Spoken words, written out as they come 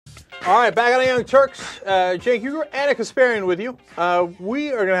All right, back on the Young Turks. Jake, you got Anna Kasparian with you.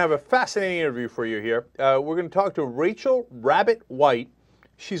 We are going to have a fascinating interview for you here. We're going to talk to Rachel Rabbit White.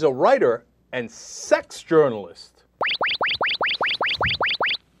 She's a writer and sex journalist.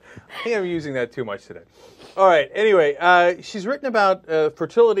 I think I'm using that too much today. All right, anyway, she's written about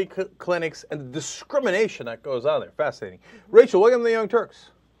fertility clinics and the discrimination that goes on there. Fascinating. Rachel, welcome to the Young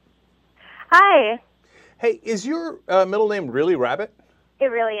Turks. Hi. Hey, is your middle name really Rabbit? It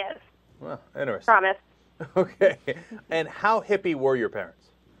really is. Well, interesting. Promise. Okay. And how hippie were your parents?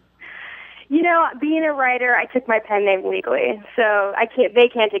 You know, being a writer, I took my pen name legally, so they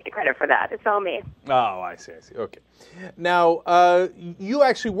can't take the credit for that. It's all me. Oh, I see. Okay. Now, you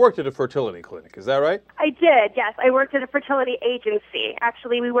actually worked at a fertility clinic, is that right? I did, yes. I worked at a fertility agency.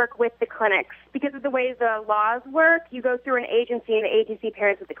 Actually, we work with the clinics. Because of the way the laws work, you go through an agency, and the agency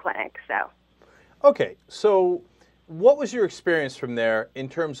pairs with the clinic, so. Okay. So what was your experience from there in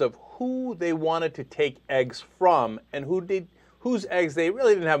terms of who they wanted to take eggs from and whose eggs they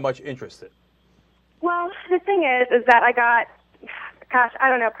really didn't have much interest in? Well, the thing is that I got, I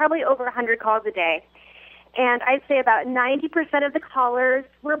don't know, probably over 100 calls a day. And I'd say about 90% of the callers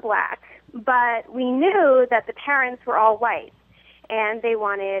were black, but we knew that the parents were all white, and they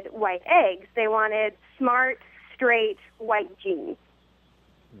wanted white eggs. They wanted smart, straight, white genes.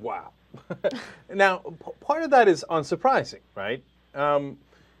 Wow. Now, part of that is unsurprising, right?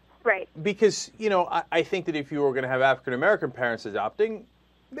 Right. Because, you know, I think that if you were going to have African-American parents adopting,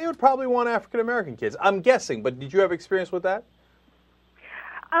 they would probably want African-American kids. I'm guessing, but did you have experience with that?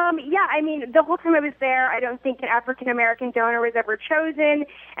 Yeah, I mean, the whole time I was there, I don't think an African-American donor was ever chosen,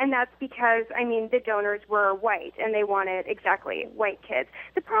 and that's because, I mean, the donors were white, and they wanted exactly white kids.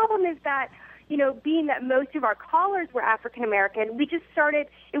 The problem is that, you know, being that most of our callers were African-American, we just started,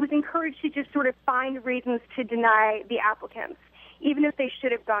 it was encouraged to just sort of find reasons to deny the applicants, even if they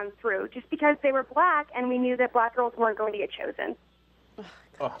should have gone through, just because they were black, and we knew that black girls weren't going to get chosen.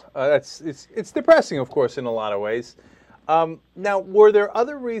 It's depressing, of course, in a lot of ways. Now, were there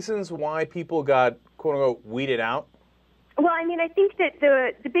other reasons why people got, quote-unquote, weeded out? Well, I mean, I think that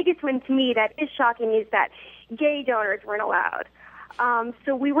the biggest one to me that is shocking is that gay donors weren't allowed.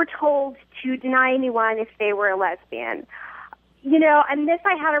 So we were told to deny anyone if they were a lesbian. You know, and this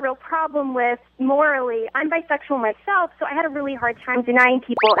I had a real problem with morally. I'm bisexual myself, so I had a really hard time denying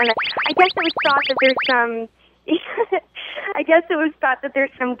people. And I guess it was thought that there's some... I guess it was thought that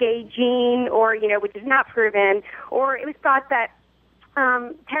there's some gay gene, or, you know, which is not proven, or it was thought that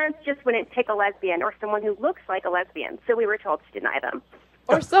parents just wouldn't pick a lesbian or someone who looks like a lesbian, so we were told to deny them.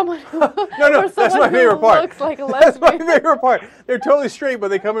 Or someone who, no, that's my favorite part. Looks like a That's my lesbian. favorite part. They're totally straight, but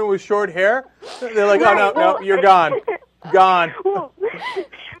they come in with short hair. They're like, oh, no, you're gone. Gone. Well,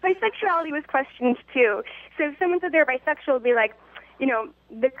 bisexuality was questioned, too. So if someone said they're bisexual, it'd be like, you know,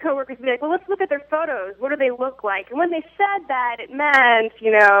 the coworkers would be like, well, let's look at their photos. What do they look like? And when they said that, it meant,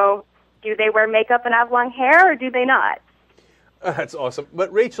 you know, do they wear makeup and have long hair, or do they not? That's awesome.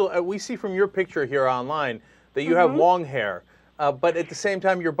 But, Rachel, we see from your picture here online that you have long hair, but at the same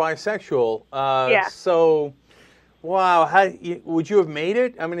time you're bisexual. Yeah. So, wow, would you have made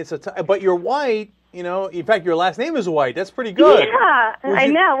it? I mean, but you're white. You know, in fact, your last name is White. That's pretty good. Yeah, I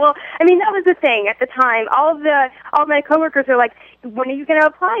know. Well, I mean, that was the thing at the time. All my coworkers are like, when are you going to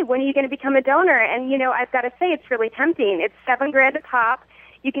apply? When are you going to become a donor? And, you know, I've got to say, it's really tempting. It's $7,000 a pop.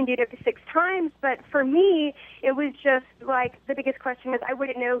 You can do it up to 6 times. But for me, it was just like, the biggest question was I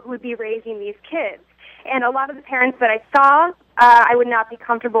wouldn't know who would be raising these kids. And a lot of the parents that I saw, I would not be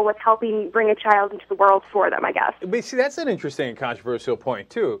comfortable with helping bring a child into the world for them, I guess. But see, that's an interesting and controversial point,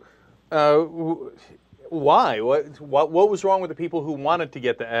 too. Why? What was wrong with the people who wanted to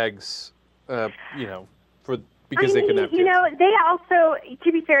get the eggs? You know, because they couldn't have kids? You know, they also,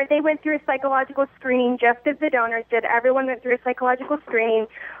 to be fair, they went through a psychological screening just as the donors did. Everyone went through a psychological screening.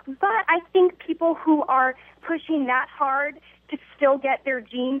 But I think people who are pushing that hard to still get their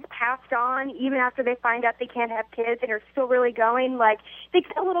genes passed on, even after they find out they can't have kids and are still really going, like, they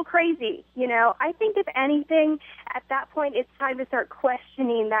get a little crazy, you know. I think, if anything, at that point, it's time to start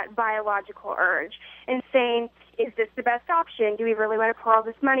questioning that biological urge and saying, is this the best option? Do we really want to pour all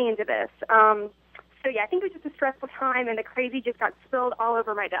this money into this? So, yeah, I think it was just a stressful time, and the crazy just got spilled all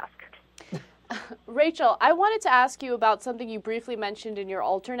over my desk. Rachel, I wanted to ask you about something you briefly mentioned in your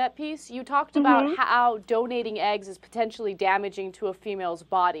alternate piece. You talked about how donating eggs is potentially damaging to a female's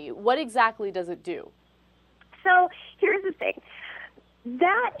body. What exactly does it do? So here's the thing.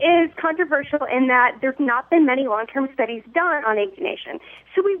 That is controversial in that there's not been many long-term studies done on egg donation.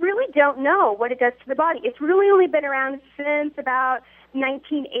 So we really don't know what it does to the body. It's really only been around since about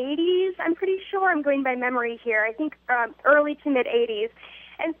 1980s, I'm pretty sure. I'm going by memory here. I think early to mid-80s.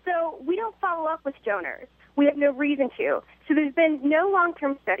 And so we don't follow up with donors. We have no reason to. So there's been no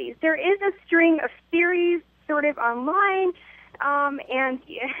long-term studies. There is a string of theories sort of online, and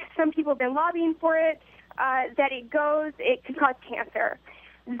some people have been lobbying for it, that it could cause cancer.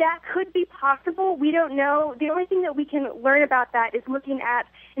 That could be possible. We don't know. The only thing that we can learn about that is looking at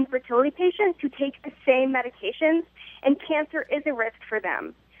infertility patients who take the same medications, and cancer is a risk for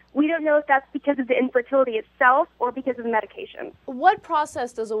them. We don't know if that's because of the infertility itself or because of the medications. What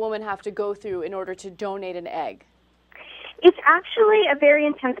process does a woman have to go through in order to donate an egg? It's actually a very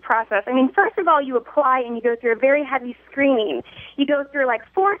intense process. I mean, first of all, you apply and you go through a very heavy screening. You go through like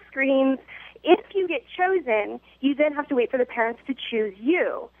 4 screens. If you get chosen, you then have to wait for the parents to choose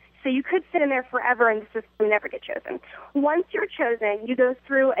you. So you could sit in there forever and the system never get chosen. Once you're chosen, you go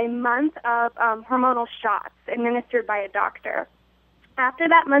through a month of hormonal shots administered by a doctor. After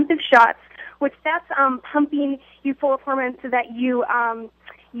that month of shots, which that's pumping you full of hormones so that you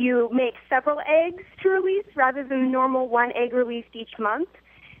make several eggs to release rather than the normal 1 egg released each month.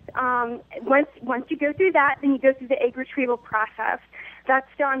 Once you go through that, then you go through the egg retrieval process. That's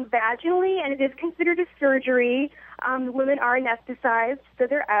done vaginally, and it is considered a surgery. The women are anesthetized, so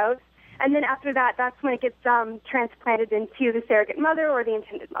they're out. And then after that, that's when it gets transplanted into the surrogate mother or the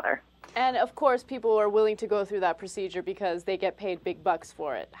intended mother. And of course, people are willing to go through that procedure because they get paid big bucks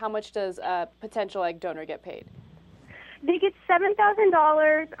for it. How much does a potential egg donor get paid? They get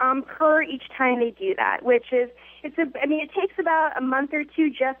 $7,000 per each time they do that, which is, it takes about a month or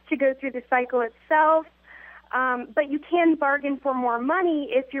 2 just to go through the cycle itself. But you can bargain for more money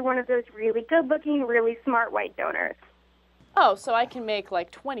if you're one of those really good-looking, really smart white donors. Oh, so I can make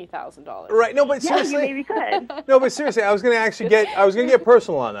like $20,000. Right. No, but seriously. Yeah, you maybe could. No, but seriously, I was going to get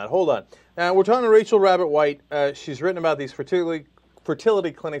personal on that. Hold on. We're talking to Rachel Rabbitt White. She's written about these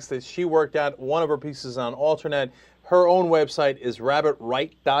fertility clinics that she worked at. One of her pieces on Alternet. Her own website is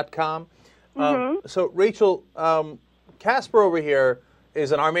rabbitright.com. So, Rachel, Casper over here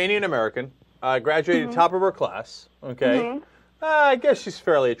is an Armenian American, graduated top of her class. Okay. I guess she's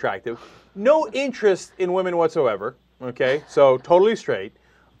fairly attractive. No interest in women whatsoever. Okay, so totally straight.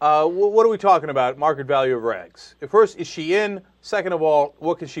 What are we talking about? Market value of her eggs. First, is she in? Second of all,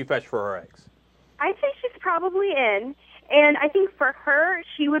 what can she fetch for her eggs? I'd say she's probably in. And I think for her,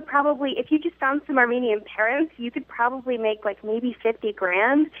 she would probably, if you just found some Armenian parents, you could probably make like maybe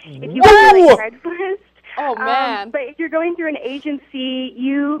 $50,000 if you went to like Craigslist. Oh, man. But if you're going through an agency,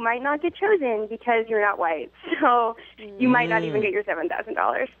 you might not get chosen because you're not white. So you might not even get your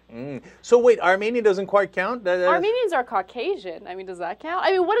 $7,000. So wait, Armenian doesn't quite count? Armenians are Caucasian. I mean, does that count?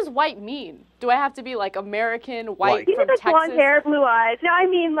 I mean, what does white mean? Do I have to be like American, white from like Texas? Blonde hair, blue eyes. No, I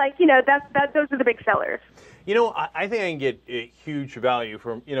mean, like, those are the big sellers. You know, I think I can get a huge value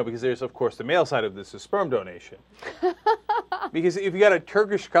from, because there's, of course, the male side of this is sperm donation. Because if you got a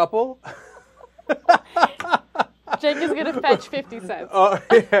Turkish couple... Jake is going to fetch 50 cents. Yeah.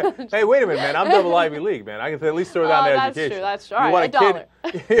 Hey, wait a minute, man. I'm double Ivy League, man. I can at least throw down the education. That's true. All right,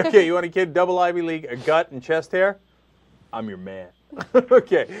 $1. Okay, you want a kid double Ivy League, a gut and chest hair? I'm your man.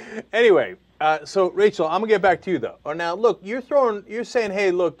 Okay. Anyway, so Rachel, I'm gonna get back to you though. Now, look, you're saying,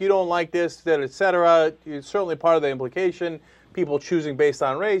 hey, look, you don't like this, that, etc. It's certainly part of the implication. People choosing based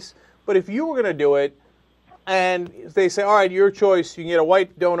on race. But if you were gonna do it, and they say, all right, your choice, you can get a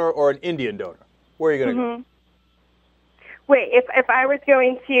white donor or an Indian donor. Where are you going to go? Wait, if I was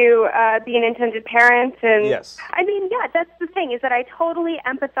going to be an intended parent and... Yes. I mean, yeah, that's the thing, is that I totally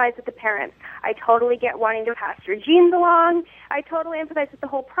empathize with the parents. I totally get wanting to pass your genes along. I totally empathize with the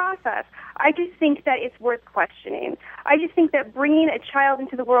whole process. I just think that it's worth questioning. I just think that bringing a child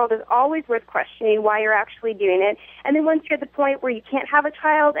into the world is always worth questioning why you're actually doing it. And then once you're at the point where you can't have a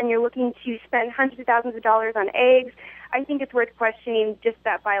child and you're looking to spend hundreds of thousands of dollars on eggs, I think it's worth questioning just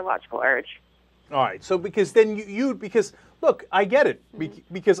that biological urge. All right, so because then because look, I get it,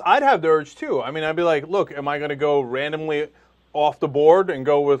 because I'd have the urge too. I mean, I'd be like, look, am I going to go randomly off the board and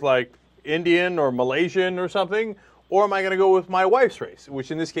go with like Indian or Malaysian or something, or am I going to go with my wife's race,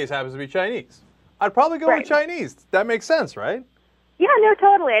 which in this case happens to be Chinese? I'd probably go with Chinese. That makes sense, right? Yeah, no,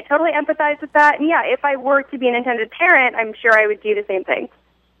 totally. I totally empathize with that. And yeah, if I were to be an intended parent, I'm sure I would do the same thing.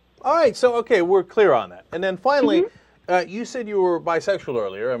 All right, so okay, we're clear on that. And then finally, you said you were bisexual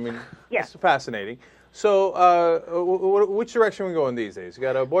earlier. I mean, it's fascinating. So which direction are we going these days? You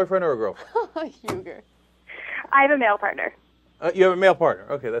got a boyfriend or a girlfriend? Huger. I have a male partner. You have a male partner.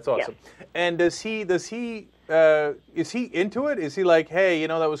 Okay, that's awesome. Yes. And is he into it? Is he like, hey,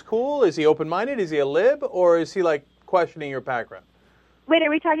 that was cool? Is he open-minded? Is he a lib? Or is he like questioning your background? Wait, are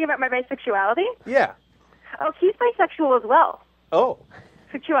we talking about my bisexuality? Yeah. Oh, he's bisexual as well. Oh.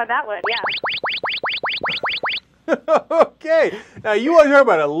 So chew on that one, yeah. Okay. Now, you want to talk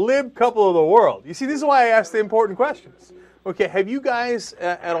about a lib couple of the world. You see, this is why I ask the important questions. Okay, have you guys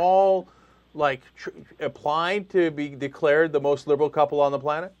at all, like, applied to be declared the most liberal couple on the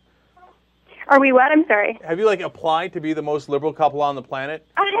planet? Are we what? I'm sorry. Have you, like, applied to be the most liberal couple on the planet?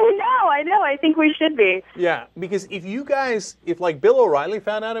 I know. I think we should be. Yeah, because if like Bill O'Reilly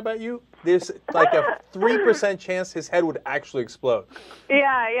found out about you, there's like a 3% chance his head would actually explode.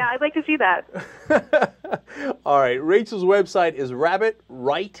 Yeah, I'd like to see that. All right, Rachel's website is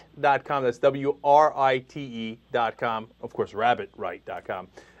rabbitright.com. That's WRITE.com. Of course, rabbitright.com.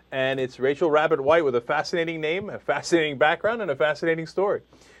 And it's Rachel Rabbit White with a fascinating name, a fascinating background, and a fascinating story.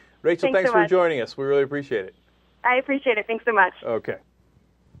 Rachel, thanks for joining us. We really appreciate it. I appreciate it. Thanks so much. Okay.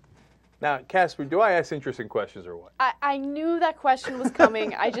 Now, Casper, do I ask interesting questions or what? I knew that question was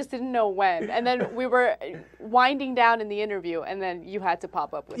coming. I just didn't know when. And then we were winding down in the interview, and then you had to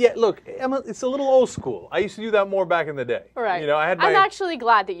pop up with it. Yeah, look, Emma, it's a little old school. I used to do that more back in the day. Right. You know, I'm actually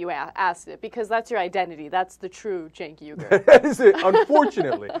glad that you asked it, because that's your identity. That's the true Cenk Uygur. That is it,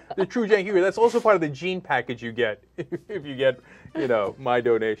 unfortunately, the true Cenk Uygur. That's also part of the gene package you get if you get, my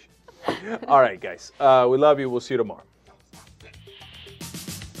donation. All right, guys. We love you. We'll see you tomorrow.